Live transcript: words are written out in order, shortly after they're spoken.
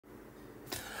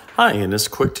Hi, in this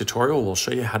quick tutorial, we'll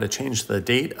show you how to change the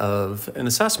date of an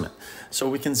assessment. So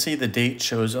we can see the date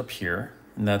shows up here,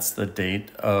 and that's the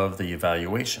date of the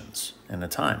evaluations and the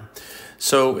time.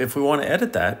 So if we want to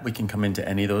edit that, we can come into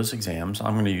any of those exams.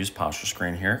 I'm going to use Posture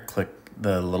Screen here, click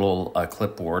the little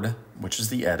clipboard, which is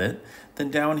the edit. Then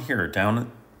down here,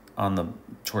 down on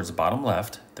towards the bottom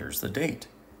left, there's the date.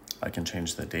 I can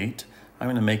change the date. I'm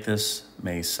going to make this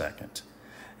May 2nd.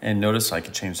 And notice I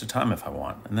could change the time if I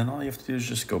want. And then all you have to do is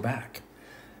just go back.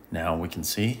 Now we can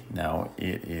see, now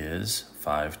it is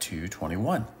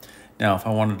 5/2/21. Now, if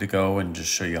I wanted to go and just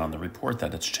show you on the report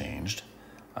that it's changed,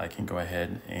 I can go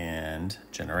ahead and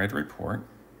generate a report.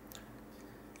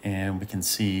 And we can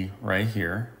see right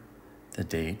here, the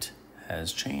date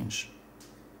has changed.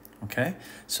 Okay,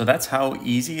 so that's how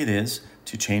easy it is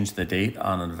to change the date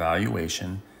on an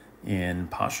evaluation in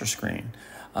Posture Screen.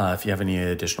 If you have any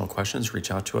additional questions, reach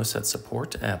out to us at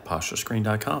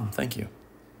support@posturescreen.com. Thank you.